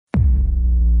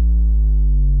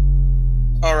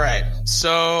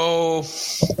So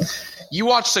you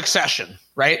watch Succession,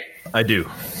 right? I do.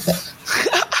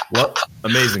 What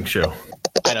amazing show!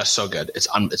 I know, so good. It's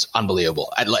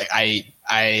unbelievable. I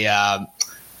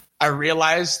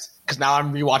realized, because now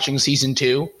I'm rewatching season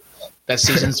 2, that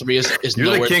season 3 is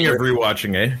You're the king of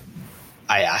rewatching, eh?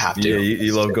 I have to. Yeah,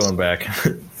 you love going back.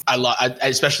 I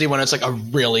especially when it's like a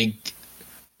really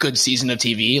good season of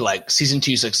TV. Like season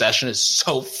 2 Succession is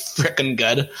so freaking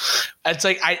good. It's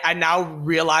like I now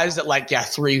realize that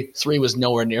 3 was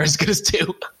nowhere near as good as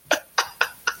 2.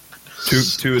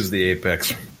 2 is the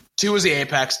apex. 2 is the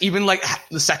apex. Even like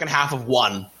the second half of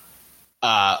 1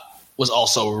 was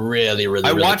also really, really.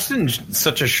 I watched it in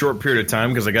such a short period of time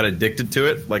because I got addicted to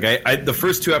it. Like I the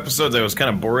first 2 episodes I was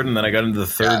kind of bored, and then I got into the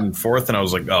 3rd and 4th, and I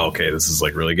was like, oh, okay, this is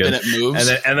like really good. And it moves.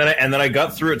 And then I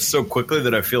got through it so quickly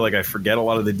that I feel like I forget a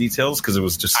lot of the details because it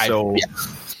was just so.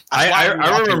 I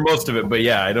remember most of it, but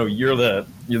yeah, I know you're the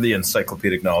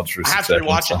encyclopedic knowledge for Succession. I have to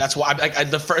watch it. That's why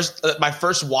my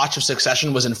first watch of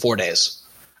Succession was in 4 days.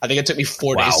 I think it took me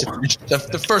 4 days to finish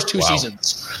the first 2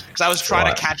 seasons because I was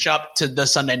trying to catch up to the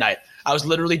Sunday night. I was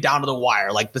literally down to the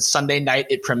wire. Like the Sunday night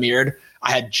it premiered,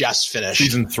 I had just finished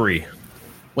season 3.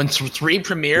 When 3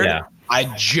 premiered, I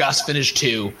just finished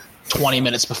 2 20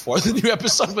 minutes before the new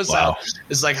episode was out.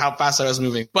 It's like how fast I was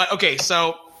moving. But okay,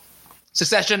 so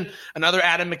Succession, another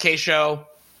Adam McKay show.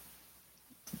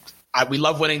 We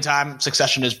love Winning Time.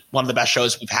 Succession is one of the best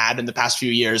shows we've had in the past few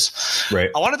years.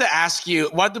 Right. I wanted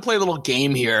to play a little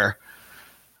game here.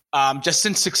 Just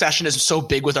since Succession is so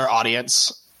big with our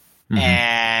audience,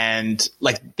 and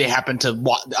like they happen to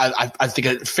watch, I think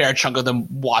a fair chunk of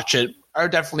them watch it, are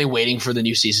definitely waiting for the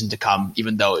new season to come,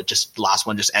 even though the last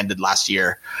one just ended last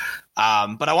year.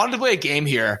 But I wanted to play a game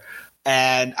here,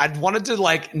 and I wanted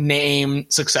to name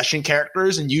Succession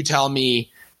characters, and you tell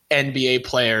me NBA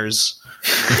players.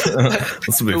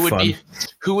 This will be fun.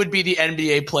 Who would be the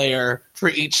NBA player for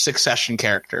each Succession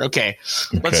character? Okay.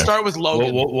 Let's start with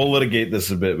Logan. We'll litigate this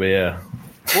a bit, but yeah.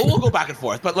 We'll go back and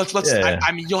forth, but let's. Yeah.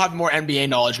 I mean, you'll have more NBA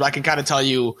knowledge, but I can kind of tell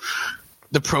you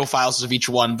the profiles of each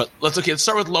one. But let's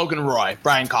start with Logan Roy,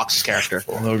 Brian Cox's character.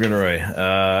 Logan Roy.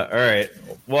 All right.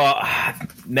 Well,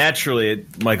 naturally,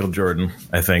 Michael Jordan,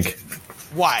 I think.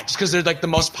 Why? Just because they're like the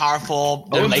most powerful.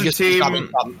 Their legacy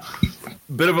team.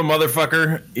 Bit of a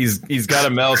motherfucker. He's got a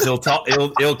mouth. He'll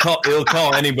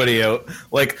call anybody out.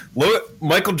 Like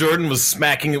Michael Jordan was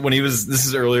smacking it when he was. This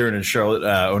is earlier in his Charlotte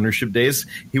ownership days.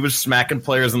 He was smacking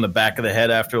players on the back of the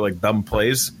head after dumb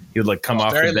plays. He would come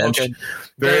off the bench.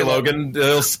 Very Logan.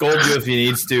 He'll scold you if he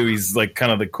needs to. He's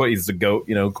kind of he's the GOAT,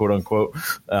 quote unquote.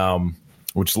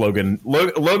 Which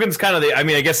Logan's kind of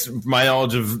I guess my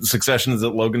knowledge of Succession is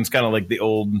that Logan's kind of like the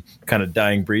old kind of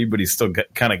dying breed, but he's still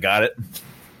kind of got it.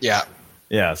 Yeah.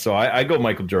 Yeah, so I go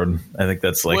Michael Jordan. I think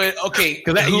that's okay.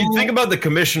 Because you think about the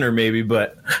commissioner maybe,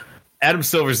 but Adam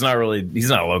Silver's not really. He's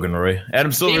not Logan Roy.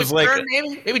 Adam Silver's Stern,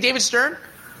 maybe David Stern.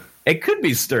 It could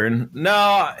be Stern.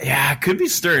 No, yeah, it could be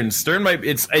Stern. Stern might.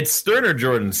 It's Stern or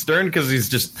Jordan. Stern because he's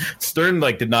just Stern.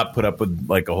 Did not put up with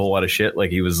a whole lot of shit.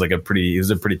 He was a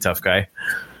pretty tough guy.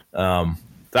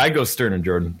 I go Stern and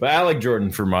Jordan, but I like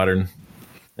Jordan for modern.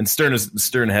 And Stern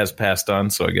has passed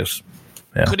on, so I guess.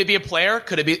 Yeah. Could it be a player?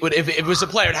 Could it be if it was a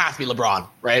player? It'd have to be LeBron,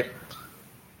 right?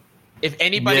 If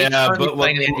anybody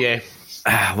playing in the NBA.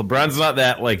 LeBron's not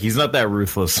that he's not that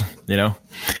ruthless, and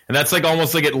that's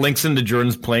almost it links into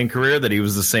Jordan's playing career that he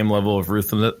was the same level of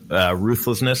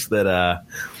ruthlessness that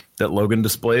Logan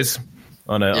displays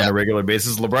on a regular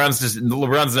basis.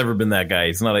 LeBron's never been that guy.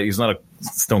 He's not a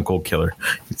stone cold killer.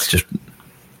 It's just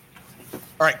all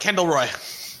right. Kendall Roy,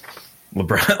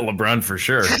 LeBron for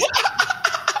sure.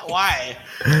 Why?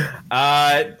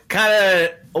 Kind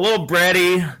of a little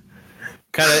bratty.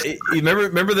 You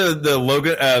remember the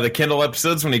Logan the Kendall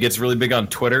episodes when he gets really big on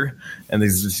Twitter and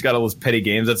he's got all those petty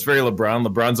games. That's very LeBron.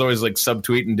 LeBron's always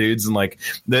subtweeting dudes and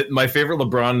my favorite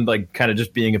LeBron kind of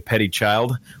just being a petty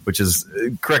child, which is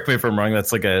correct me if I'm wrong.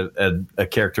 That's a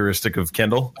characteristic of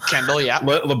Kendall. Kendall, yeah.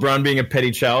 LeBron being a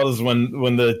petty child is when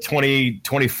the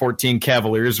 2014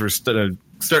 Cavaliers were starting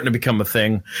to become a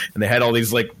thing, and they had all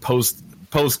these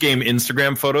post-game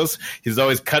Instagram photos. He's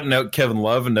always cutting out Kevin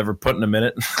Love and never putting him in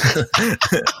it.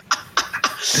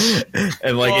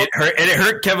 And it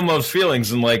hurt Kevin Love's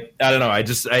feelings. And I don't know. I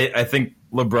think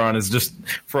LeBron is just,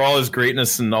 for all his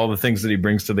greatness and all the things that he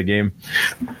brings to the game.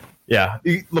 Yeah.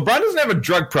 LeBron doesn't have a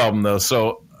drug problem though.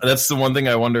 So that's the one thing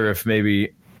I wonder if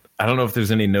maybe, I don't know if there's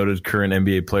any noted current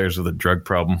NBA players with a drug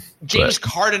problem. James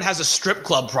Harden has a strip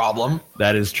club problem.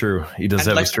 That is true. He does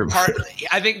have a strip club.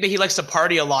 I think that he likes to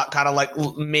party a lot, kind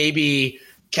of maybe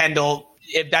Kendall,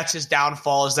 if that's his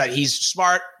downfall, is that he's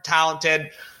smart, talented,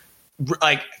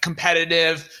 like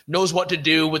competitive, knows what to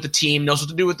do with the team, knows what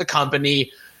to do with the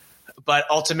company, but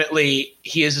ultimately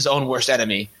he is his own worst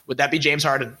enemy. Would that be James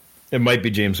Harden? It might be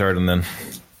James Harden then.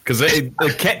 Because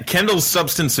Kendall's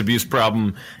substance abuse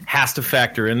problem has to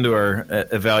factor into our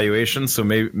evaluation, so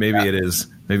maybe it is.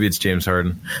 Maybe it's James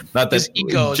Harden. Not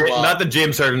that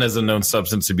James Harden has a known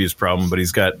substance abuse problem, but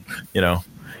he's got, guy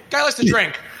likes to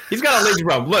drink. He's got a lazy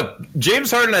problem. Look,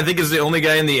 James Harden, I think, is the only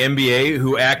guy in the NBA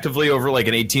who actively, over like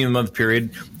an 18-month period,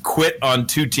 quit on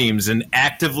 2 teams and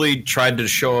actively tried to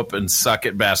show up and suck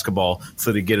at basketball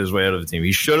so to get his way out of the team.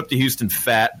 He showed up to Houston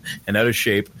fat and out of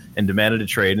shape and demanded a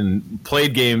trade and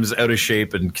played games out of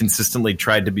shape and consistently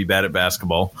tried to be bad at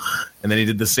basketball. And then he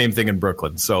did the same thing in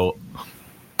Brooklyn. So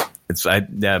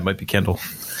it might be Kendall.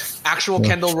 Actual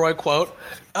Kendall Roy quote.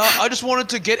 I just wanted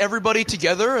to get everybody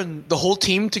together and the whole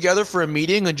team together for a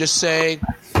meeting and just say,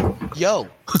 yo.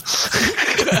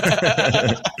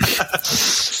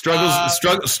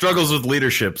 Struggles with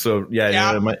leadership. So,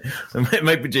 yeah. It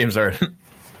might be James Harden.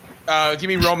 Give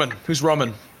me Roman. Who's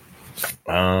Roman?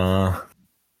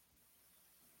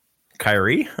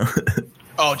 Kyrie?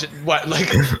 What? Like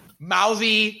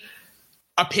mouthy,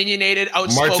 opinionated,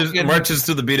 outspoken. Marches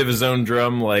to the beat of his own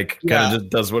drum, like kind of just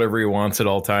does whatever he wants at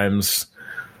all times.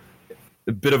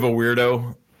 A bit of a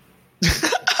weirdo.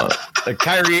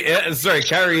 Kyrie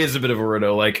is a bit of a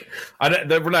weirdo. Like,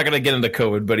 we're not going to get into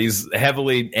COVID, but he's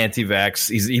heavily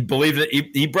anti-vax. He believed that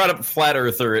he brought up Flat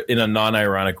Earther in a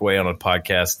non-ironic way on a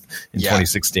podcast in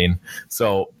 2016.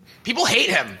 So people hate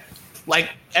him.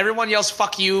 Like, everyone yells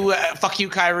 "fuck you,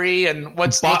 Kyrie," and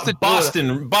what's the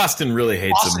Boston really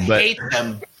hates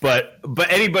him. But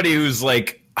anybody who's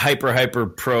like hyper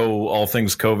pro all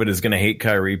things COVID is going to hate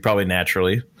Kyrie probably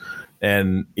naturally,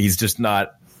 and he's just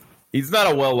not. He's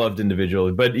not a well-loved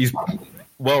individual, but he's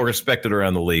well-respected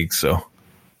around the league. So, in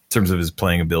terms of his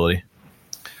playing ability,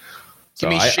 give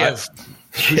me Shiv.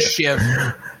 Shiv.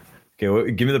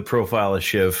 Okay, give me the profile of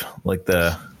Shiv, like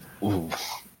the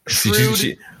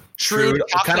shrewd,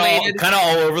 kind of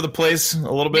all over the place a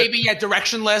little bit. Maybe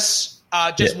directionless.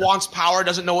 Just wants power,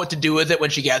 doesn't know what to do with it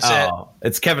when she gets it.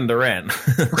 It's Kevin Durant.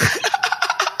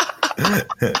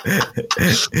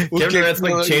 Kevin Durant's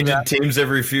like changing teams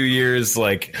every few years.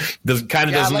 Like, doesn't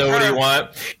know what he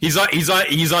wants.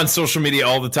 He's on social media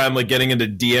all the time, like getting into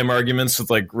DM arguments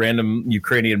with like random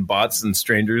Ukrainian bots and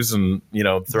strangers, and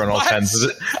throwing all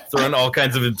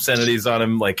kinds of obscenities on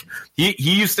him. Like he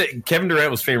used to. Kevin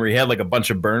Durant was famous. He had like a bunch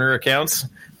of burner accounts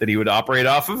that he would operate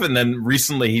off of, and then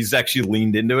recently he's actually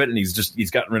leaned into it, and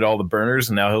he's gotten rid of all the burners,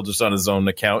 and now he'll just on his own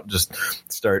account just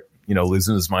start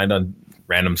losing his mind on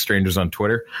random strangers on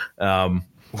Twitter.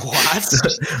 What?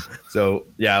 So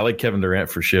yeah, I like Kevin Durant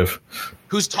for Shiv.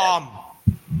 Who's Tom?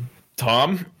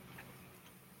 Tom?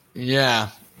 Yeah.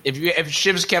 If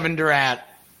Shiv's Kevin Durant,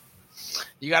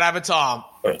 you gotta have a Tom.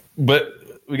 But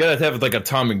we gotta have like a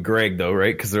Tom and Greg though,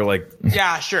 right? Because they're like,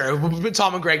 yeah, sure. We've been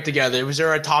Tom and Greg together. Was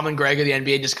there a Tom and Greg of the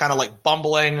NBA just kind of like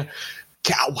bumbling?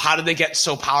 How did they get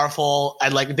so powerful?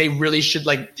 And like they really should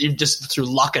like just through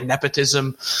luck and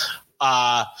nepotism.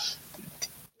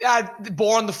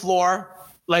 Bore on the floor.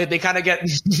 Like they kind of get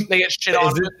shit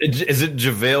on. Is it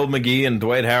JaVale McGee and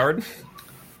Dwight Howard?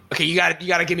 Okay, you got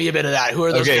to give me a bit of that. Who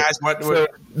are those guys? So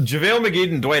JaVale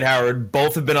McGee and Dwight Howard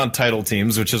both have been on title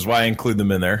teams, which is why I include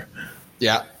them in there.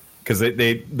 Yeah, because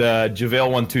the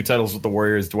JaVale won 2 titles with the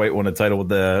Warriors. Dwight won a title with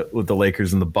the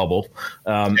Lakers in the bubble.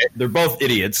 They're both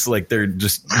idiots. Like they're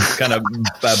just kind of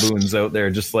baboons out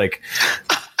there, just like.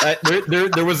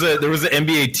 There was an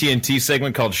NBA TNT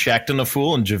segment called "Shaqtin' a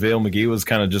Fool," and JaVale McGee was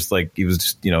kind of just like he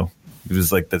was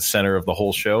like the center of the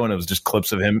whole show, and it was just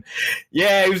clips of him.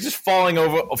 Yeah, he was just falling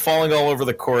all over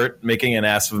the court, making an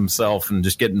ass of himself, and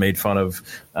just getting made fun of.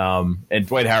 And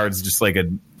Dwight Howard's just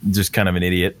kind of an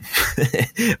idiot,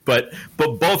 but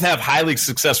both have highly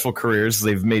successful careers.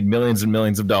 They've made millions and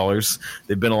millions of dollars.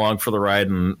 They've been along for the ride,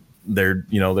 and they're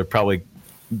probably.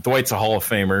 Dwight's a Hall of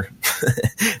Famer,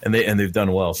 and they've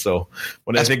done well. So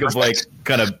when I think of like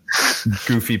kind of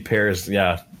goofy pairs,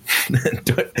 yeah,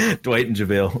 Dwight and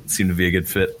JaVale seem to be a good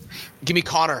fit. Give me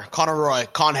Connor Roy,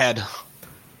 Conhead.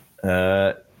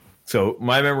 So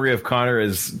my memory of Connor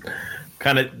is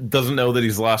kind of doesn't know that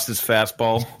he's lost his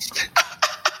fastball.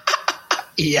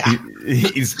 Yeah,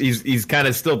 he's kind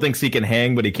of still thinks he can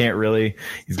hang, but he can't really.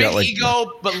 He's big got like ego,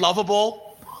 but lovable.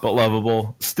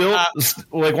 Still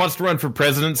like wants to run for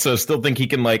president, so still think he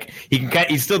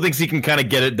still thinks he can kind of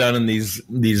get it done in these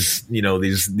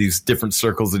different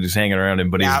circles that he's hanging around in,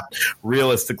 but he's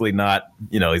realistically not,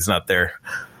 he's not there.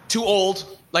 Too old,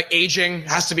 like aging,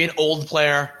 has to be an old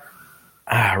player.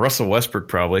 Russell Westbrook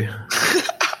probably.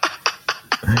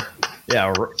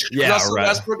 Russell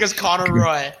Westbrook is Connor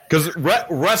Roy. Because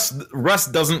Russ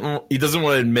doesn't want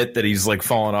to admit that he's like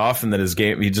fallen off and that his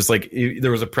game.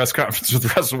 There was a press conference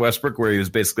with Russell Westbrook where he was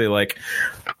basically like,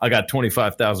 "I got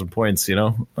 25,000 points. You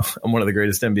know, I'm one of the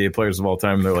greatest NBA players of all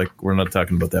time." And they're like, "We're not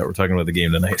talking about that. We're talking about the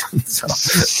game tonight."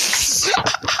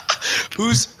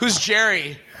 Who's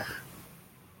Jerry?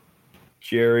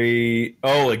 Jerry,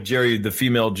 like Jerry, the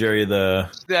female Jerry,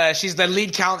 she's the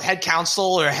lead head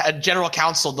counsel or head general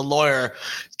counsel, the lawyer.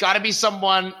 It's got to be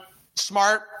someone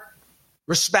smart,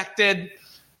 respected.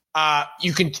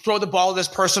 You can throw the ball to this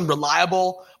person,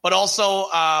 reliable, but also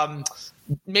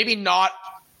maybe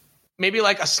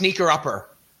like a sneaker upper.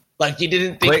 Like you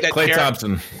didn't think that Klay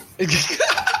Thompson.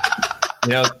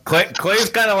 You know,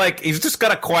 Clay's kind of like, he's just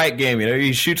got a quiet game. You know,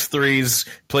 he shoots threes,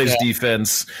 plays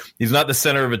defense. He's not the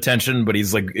center of attention, but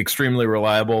he's like extremely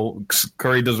reliable.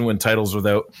 Curry doesn't win titles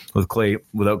without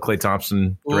Klay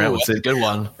Thompson. Ooh, that's a good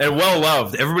one. And well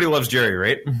loved. Everybody loves Jerry,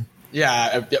 right?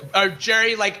 Yeah,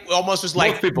 Jerry like almost was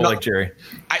like most people like Jerry.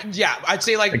 I'd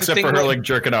say like except for her like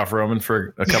jerking off Roman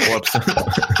for a couple episodes.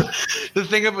 The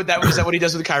thing about that was that what he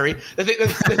does with Kyrie. The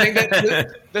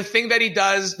thing that he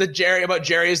does about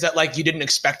Jerry is that like you didn't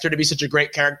expect her to be such a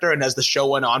great character, and as the show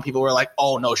went on, people were like,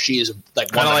 "Oh no, she is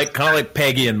like kind of like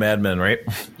Peggy in Mad Men, right?"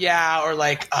 Yeah, or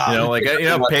like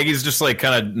Peggy's just like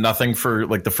kind of nothing for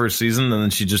like the first season, and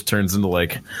then she just turns into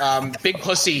like Big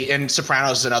Pussy in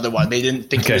Sopranos is another one. They didn't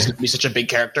think he was going to be such a big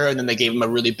character, and then they gave him a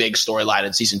really big storyline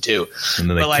in season 2. And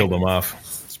then they killed him off.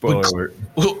 Spoiler alert.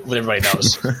 What everybody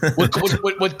knows. Would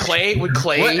Clay?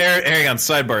 Hang on.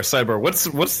 Sidebar.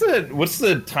 What's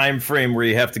the time frame where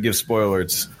you have to give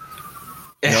spoilers?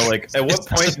 You know, like at what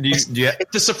point do you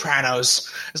The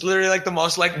Sopranos. It's literally like the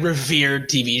most like revered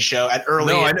TV show at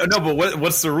early. No, I know, but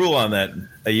what's the rule on that?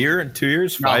 A year? 2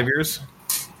 years? 5 years?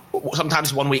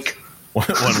 Sometimes 1 week. 1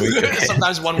 week. Okay.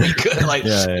 Sometimes 1 week. Like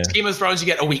Game of Thrones, you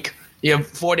get a week. You have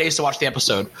 4 days to watch the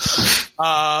episode.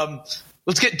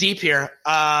 Let's get deep here.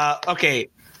 Okay,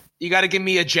 you got to give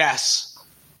me a Jess,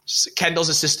 Kendall's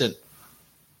assistant.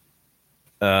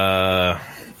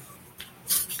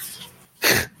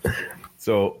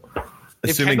 So,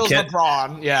 assuming Kendall's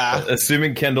LeBron, yeah.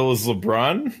 Assuming Kendall is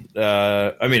LeBron,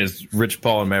 I mean, it's Rich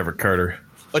Paul and Maverick Carter.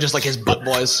 Or just like his butt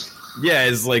boys. Yeah,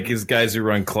 it's like his guys who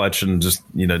run clutch and just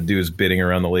do his bidding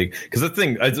around the league. Because the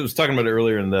thing I was talking about it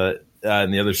earlier in the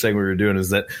other segment we were doing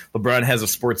is that LeBron has a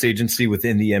sports agency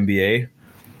within the NBA,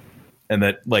 and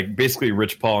that like basically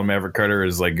Rich Paul and Maverick Carter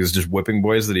is just whipping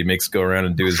boys that he makes go around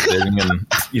and do his bidding and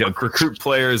recruit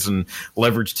players and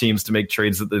leverage teams to make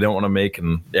trades that they don't want to make,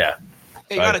 and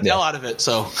he got Adele out of it.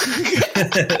 So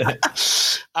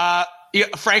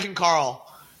Frank and Carl,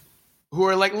 who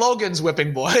are like Logan's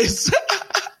whipping boys.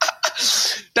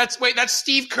 That's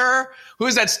Steve Kerr. Who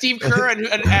is that? Steve Kerr and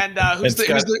who's the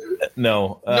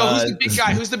big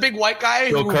guy? Who's the big white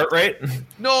guy? Bill Cartwright?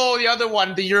 No, the other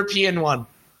one, the European one.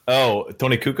 Oh,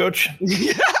 Tony Kukoc?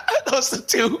 Yeah, those are the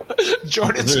two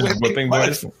Jordan's whipping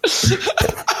boys.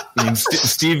 I mean,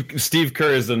 Steve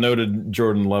Kerr is a noted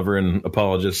Jordan lover and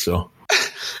apologist. So,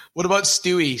 what about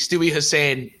Stewie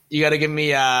Hussein? You got to give me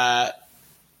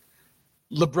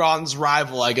LeBron's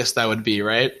rival. I guess that would be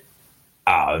right.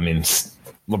 I mean,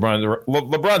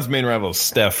 LeBron's main rival is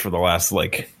Steph for the last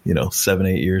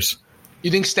 7-8 years.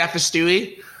 You think Steph is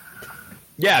Stewie?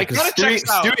 Yeah, because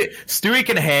Stewie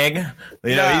can hang.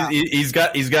 He's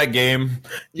got game.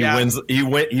 He wins.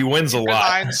 He wins a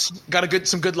lot. Got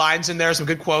some good lines in there. Some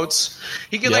good quotes.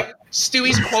 He can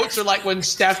Stewie's quotes are like when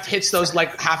Steph hits those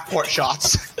half court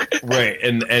shots. Right,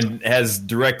 and has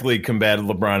directly combated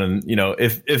LeBron. And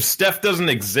if Steph doesn't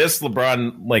exist,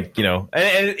 LeBron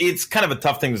and it's kind of a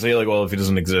tough thing to say. If he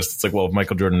doesn't exist, it's if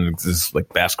Michael Jordan exists,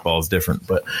 basketball is different.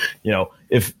 But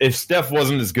if Steph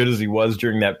wasn't as good as he was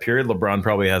during that period, LeBron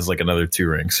probably has another 2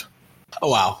 rings. Oh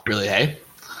wow, really? Hey,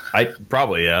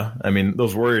 yeah. I mean,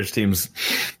 those Warriors teams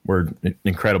were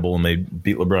incredible, and they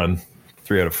beat LeBron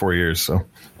 3 out of 4 years. So.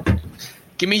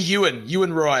 Give me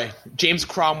Ewan Roy, James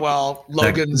Cromwell,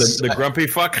 Logan's the grumpy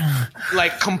fuck,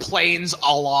 complains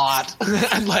a lot,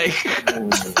 and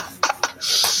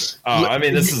I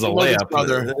mean, this is a layup.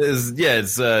 Brother.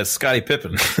 It's Scottie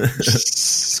Pippen.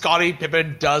 Scottie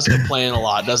Pippen does complain a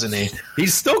lot, doesn't he?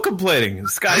 He's still complaining.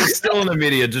 Scottie's still in the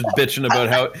media, just bitching about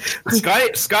how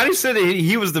Scottie said that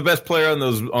he was the best player on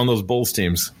those Bulls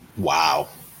teams. Wow.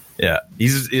 Yeah,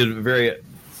 he's a very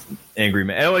angry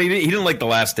man. Oh, he didn't like The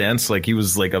Last Dance. He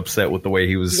was upset with the way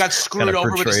he was. He got screwed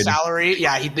over with his salary.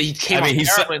 Yeah, he came out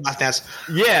terribly in Last Dance.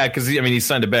 Yeah, because he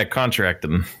signed a bad contract,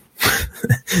 and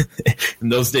in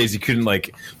those days he couldn't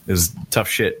it was tough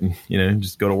shit. And,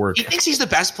 just go to work. He thinks he's the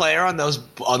best player on those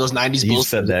 90s Bulls. He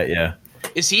said that, yeah.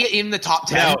 Is he in the top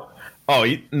 10?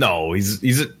 No,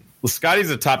 Scotty's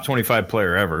a top 25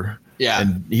 player ever. Yeah,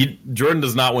 and Jordan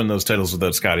does not win those titles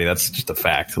without Scotty. That's just a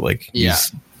fact. Like, he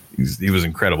was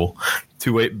incredible.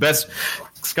 Two-way best.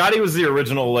 Scotty was the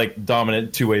original like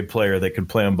dominant two-way player that could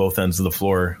play on both ends of the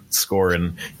floor, score,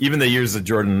 and even the years that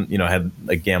Jordan, had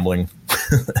like gambling,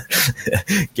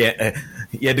 he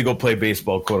had to go play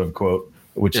baseball, quote unquote,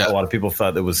 which a lot of people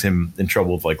thought that was him in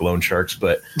trouble with like loan sharks.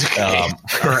 But all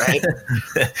right,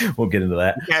 we'll get into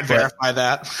that. We can't verify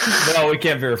that. No, we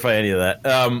can't verify any of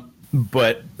that.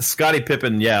 But Scottie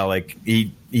Pippen, like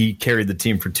he carried the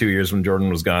team for 2 years when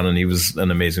Jordan was gone, and he was an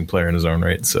amazing player in his own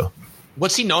right. So,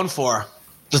 what's he known for?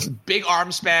 Just big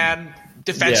arm span,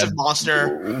 defensive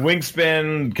monster,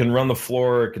 wingspan, can run the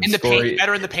floor, can in the score. paint,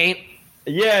 better in the paint.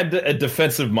 Yeah, a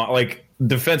defensive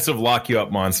defensive lock you up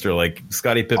monster. Like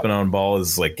Scottie Pippen on ball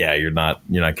is like, you're not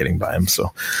getting by him.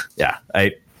 So, but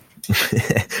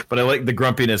I like the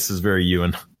grumpiness is very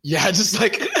Ewan. Yeah, just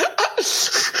like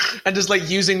and just like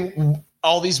using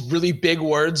all these really big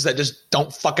words that just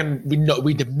don't fucking we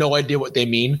have no idea what they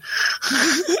mean.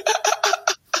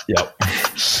 Yep.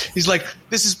 He's like,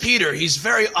 this is Peter. He's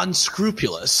very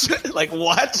unscrupulous. Like,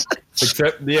 what?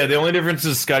 Except, the only difference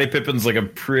is Scottie Pippen's like a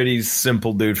pretty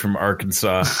simple dude from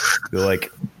Arkansas. They're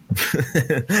like,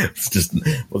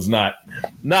 was not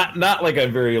like a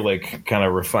very like kind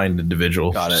of refined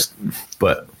individual. Got it.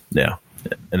 But and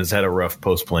has had a rough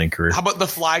post-playing career. How about the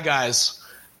fly guys?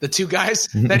 The two guys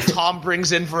that Tom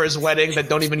brings in for his wedding that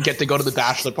don't even get to go to the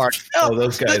bachelor party. Oh,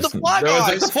 those guys. The fly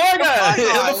guys. The fly guys.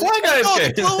 The fly guys.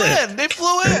 No, they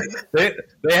flew in.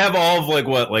 They have all of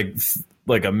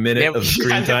like a minute of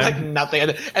screen time. Like nothing.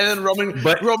 And then Roman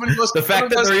goes. The fact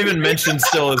that they're even mentioned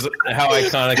still is how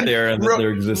iconic they are in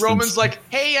their existence. Roman's like,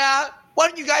 hey, why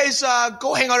don't you guys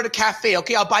go hang out at a cafe?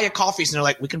 Okay, I'll buy you coffees. And they're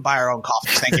like, we can buy our own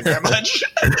coffees. Thank you very much.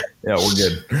 Yeah, we're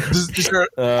good. Is there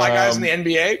fly guys in the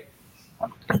NBA?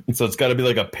 So it's got to be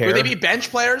like a pair. Would they be bench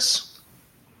players?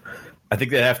 I think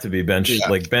they have to be bench,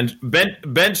 like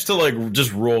bench to like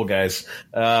just roll guys.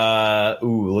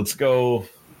 Let's go.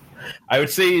 I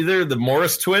would say either the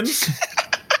Morris twins.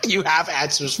 You have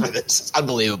answers for this. It's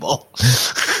unbelievable.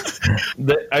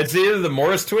 I'd say either the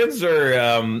Morris twins or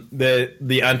the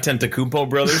Antetokounmpo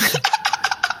brothers.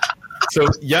 So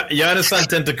Giannis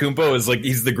Antetokounmpo is like,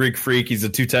 he's the Greek freak. He's a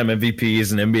 2-time MVP.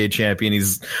 He's an NBA champion.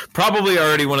 He's probably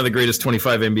already one of the greatest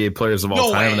 25 NBA players of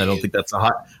all time. Way. And I don't think that's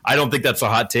a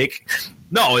hot take.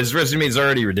 No, his resume is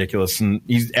already ridiculous, and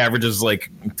he averages like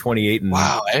 28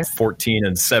 and 14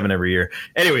 and 7 every year.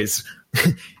 Anyways,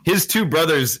 his two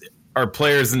brothers are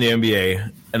players in the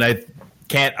NBA, and I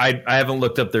haven't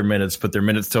looked up their minutes, but their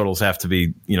minutes totals have to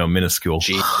be, minuscule.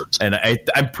 Jeez. And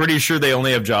I'm pretty sure they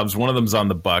only have jobs. One of them's on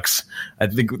the Bucks.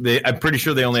 I'm pretty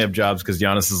sure they only have jobs because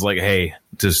Giannis is like, hey,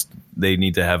 they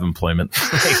need to have employment.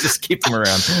 Just keep them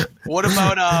around. What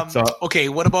about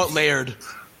what about Laird?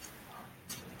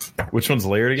 Which one's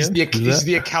Laird again? He's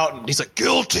the accountant. He's like,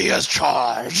 guilty as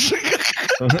charged.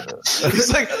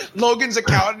 He's like Logan's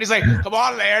accountant. He's like, come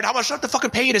on, Laird, how much do I have to fucking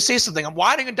pay you to say something? I'm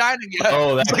whining and dining you.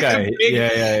 Oh, that guy.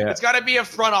 Yeah. It's got to be a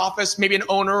front office, maybe an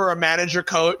owner or a manager,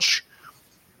 coach.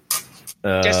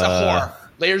 Just a whore.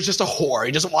 Laird's just a whore.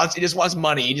 He just wants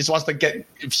money. He just wants to get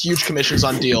huge commissions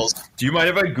on deals. Do you mind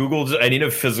if I Googled? I need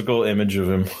a physical image of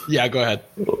him. Yeah, go ahead.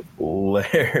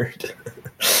 Laird.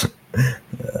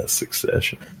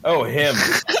 Succession. Oh, him.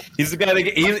 He's the guy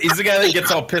that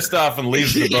gets all pissed off and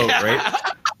leaves the boat, right?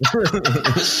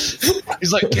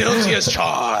 He's like, guilty as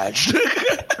charged.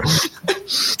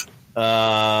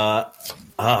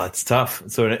 It's tough.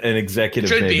 So an executive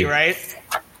should maybe. be, right?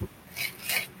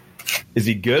 Is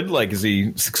he good? Like, is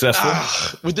he successful?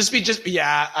 Would this be just?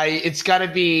 Yeah, it's got to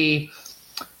be.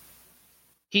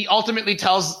 He ultimately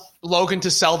tells Logan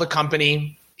to sell the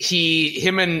company.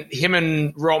 Him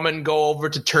and Roman go over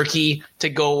to Turkey to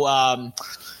go.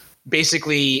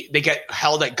 Basically, they get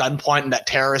held at gunpoint in that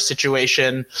terrorist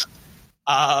situation,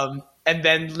 and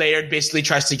then Laird basically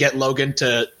tries to get Logan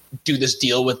to do this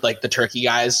deal with like the Turkey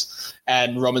guys,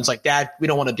 and Roman's like, Dad, we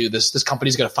don't want to do this. This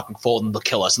company's gonna fucking fold and they'll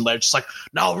kill us. And Laird's just like,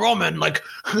 no, Roman, like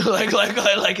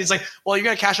it's like, well, you're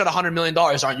gonna cash out $100 million,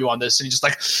 aren't you, on this? And he's just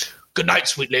like, good night,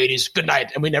 sweet ladies, good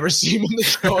night. And we never see him in the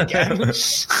show again.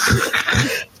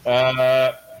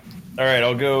 All right,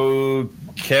 I'll go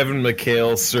Kevin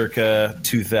McHale circa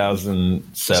 2007.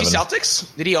 Was he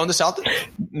Celtics? Did he own the Celtics?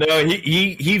 No,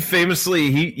 he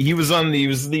famously he was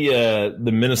the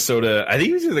Minnesota. I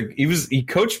think he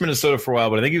coached Minnesota for a while,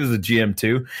 but I think he was the GM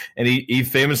too. And he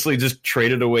famously just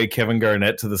traded away Kevin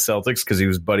Garnett to the Celtics because he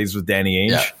was buddies with Danny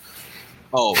Ainge. Yeah.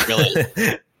 Oh,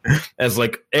 really? as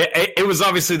like it was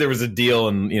obviously there was a deal,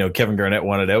 and Kevin Garnett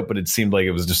wanted out, but it seemed like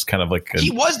it was just kind of like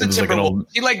he was the Timberwolves.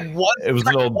 It was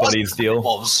an old buddies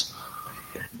deal.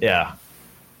 Yeah.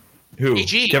 Who?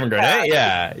 AG. Kevin Garnett?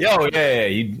 Yeah. Yeah.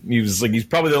 He was like, he's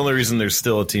probably the only reason there's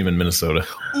still a team in Minnesota.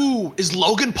 Ooh, is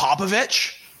Logan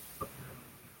Popovich?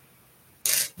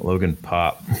 Logan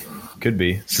Pop. Could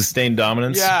be. Sustained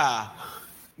dominance. Yeah.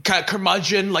 Kind of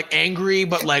curmudgeon, like angry,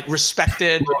 but like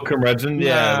respected. Curmudgeon,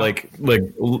 yeah. Like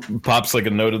Pop's like a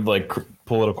noted like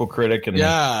political critic, and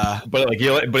but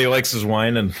he likes his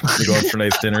wine and he goes for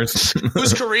nice dinners.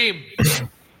 Who's Kareem?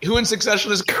 Who in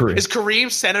succession is Kareem? Is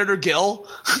Kareem Senator Gill?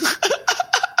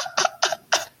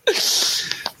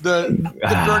 the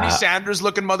Bernie Sanders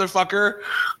looking motherfucker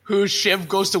who Shiv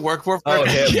goes to work for.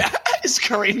 Him. Yeah, is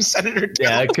Kareem Senator Gill?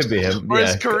 Yeah, it could be him. Or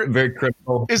is very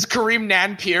critical. Is Kareem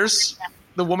Nan Pierce,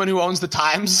 the woman who owns the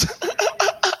Times?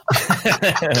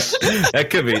 That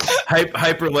could be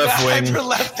hyper left wing. Hyper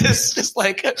leftist, just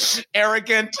like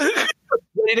arrogant,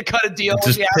 ready to cut a deal.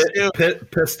 Just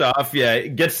pissed off. Yeah,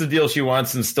 gets the deal she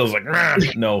wants and still's like,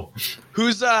 no.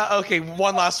 Who's okay?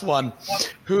 One last one.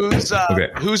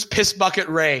 Who's Piss Bucket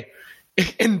Ray?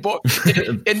 In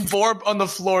Borb on the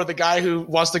floor, the guy who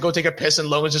wants to go take a piss, and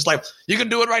Logan's just like, "You can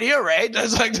do it right here, Ray."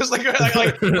 Just like go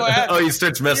ahead. Oh, he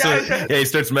starts messing. He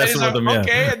starts messing with him. Yeah.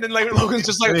 Okay, and then like Logan's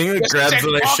just like he grabs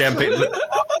the nice champagne.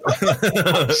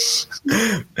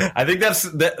 I think that's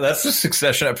the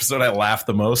Succession episode I laughed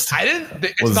the most. I didn't.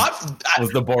 It's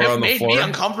was the bar on the floor. It made me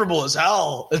uncomfortable as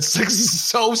hell. It's like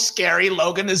so scary.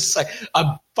 Logan is like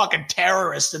a fucking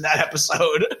terrorist in that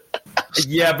episode.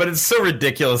 Yeah, but it's so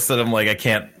ridiculous that I'm like, I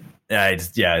can't.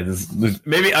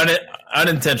 Maybe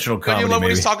unintentional comedy. When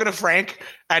he's talking to Frank,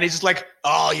 and he's just like,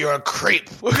 "Oh, you're a creep,"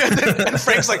 and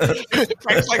Frank's like,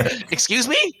 "Excuse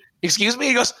me."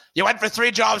 He goes, "You went for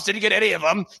 3 jobs, didn't get any of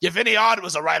them. Your Vineyard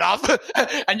was a write-off,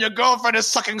 and your girlfriend is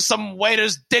sucking some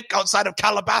waiter's dick outside of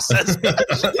Calabasas."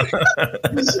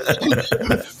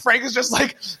 Frank is just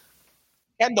like,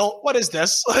 "Kendall, what is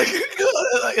this?" Like,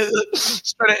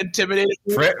 trying to intimidate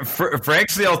him.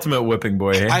 Frank's the ultimate whipping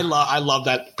boy. Eh? I love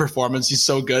that performance. He's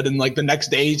so good. And like the next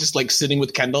day, he's just like sitting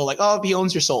with Kendall, like, "Oh, he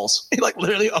owns your souls." He like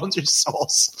literally owns your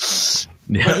souls.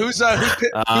 Yeah. But who's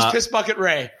Piss Bucket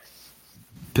Ray?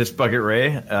 Piss Bucket Ray.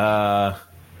 It's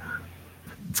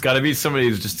got to be somebody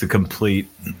who's just a complete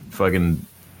fucking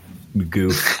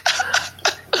goof.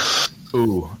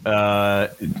 Ooh,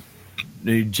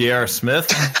 J.R. Smith.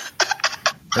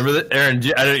 Remember that, Aaron?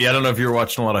 I don't know if you were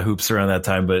watching a lot of hoops around that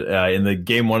time, but in the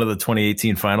game 1 of the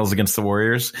 2018 finals against the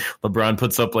Warriors, LeBron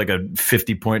puts up like a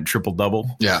 50-point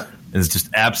triple-double. Yeah. And is just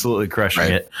absolutely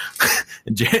crushing it.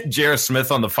 J.R. Smith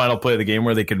on the final play of the game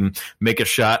where they can make a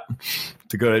shot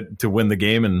to win the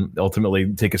game and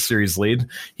ultimately take a series lead.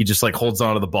 He just like holds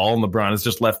onto the ball, and LeBron is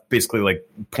just left basically like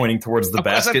pointing towards the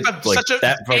basket. Such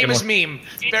a famous meme.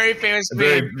 Very famous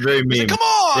meme. Very meme. Like, come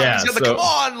on! Yeah, he's got the come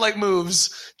on like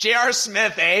moves. J.R.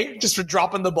 Smith, just for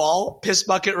dropping the ball. Piss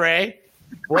Bucket Ray.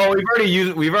 Well,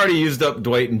 we've already used up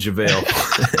Dwight and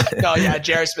JaVale. No, yeah,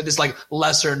 J.R. Smith is like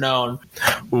lesser known.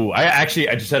 Ooh, I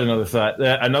just had another thought.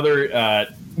 Another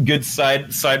good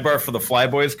sidebar for the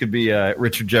Flyboys could be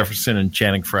Richard Jefferson and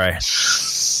Channing Frye.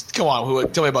 Come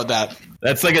on, tell me about that.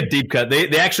 That's like a deep cut.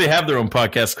 They actually have their own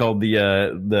podcast called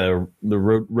the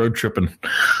Road Trippin'.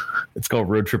 It's called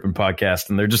Road Trippin' Podcast,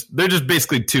 and they're just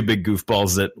basically 2 big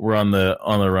goofballs that were on the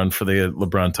run for the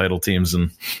LeBron title teams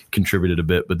and contributed a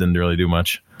bit, but didn't really do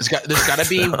much. There's got to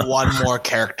be one more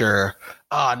character.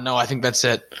 Oh no, I think that's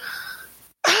it.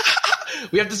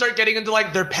 We have to start getting into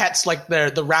like their pets, like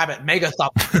the rabbit, Mega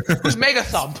Thump. Who's Mega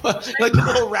Thump? Like the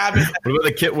little rabbit.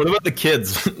 What about the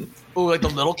kids? Oh, like the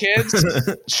little kids?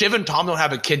 Shiv and Tom don't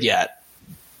have a kid yet.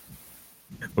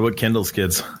 What about Kendall's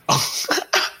kids?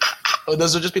 Oh,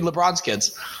 those would just be LeBron's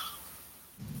kids.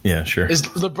 Yeah, sure. Is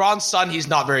LeBron's son? He's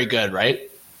not very good, right?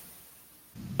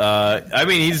 I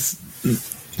mean,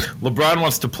 LeBron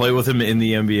wants to play with him in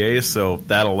the NBA, so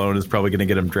that alone is probably going to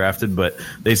get him drafted. But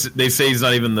they say he's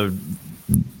not even the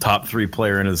top 3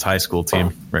 player in his high school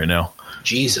team right now.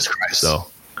 Jesus Christ! So,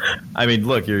 I mean,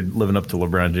 look, you're living up to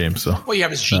LeBron James. So, well, you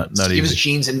have his genes. Not his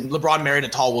genes, and LeBron married a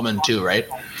tall woman too, right?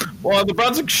 Well,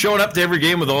 LeBron's like showing up to every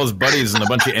game with all his buddies and a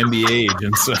bunch of NBA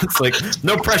agents. So it's like,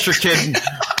 no pressure, kid.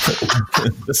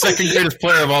 The second greatest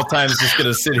player of all time is just going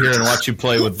to sit here and watch you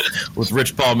play with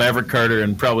Rich Paul, Maverick Carter,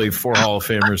 and probably 4 Hall of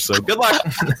Famers. So good luck.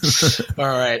 All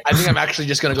right. I think I'm actually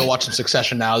just going to go watch some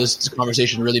Succession now. This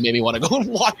conversation really made me want to go and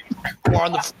watch more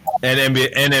on the and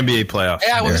NBA playoffs.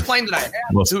 Yeah, who's playing tonight?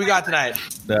 Who we got tonight?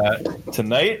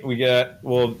 Tonight we got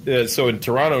so in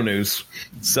Toronto news,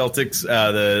 Celtics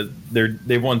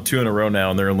they've won 2 in a row now,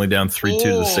 and they're only down 3-2 to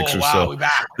the Sixers. Wow, so we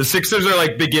back. The Sixers are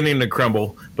like beginning to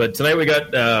crumble. But tonight we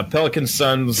got Pelicans,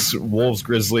 Suns, Wolves,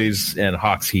 Grizzlies, and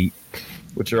Hawks, Heat,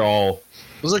 which are all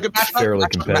was it a good matchup? Fairly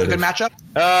competitive. Good matchup.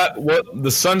 Well,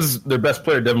 the Suns, their best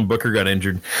player Devin Booker got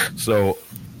injured, so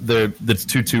that's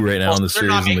 2-2 right now in the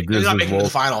series. And the Grizzlies, they're not making Wolves.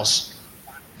 the finals.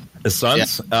 The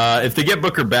Suns, if they get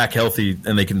Booker back healthy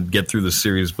and they can get through the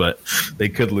series, but they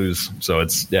could lose. So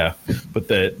it's But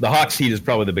the Hawks Heat is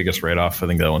probably the biggest write-off. I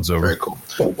think that one's over. Very cool.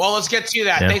 Well, let's get to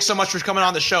that. Yeah. Thanks so much for coming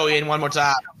on the show, Ian. One more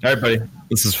time. All right, buddy.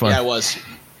 This is fun. Yeah, it was.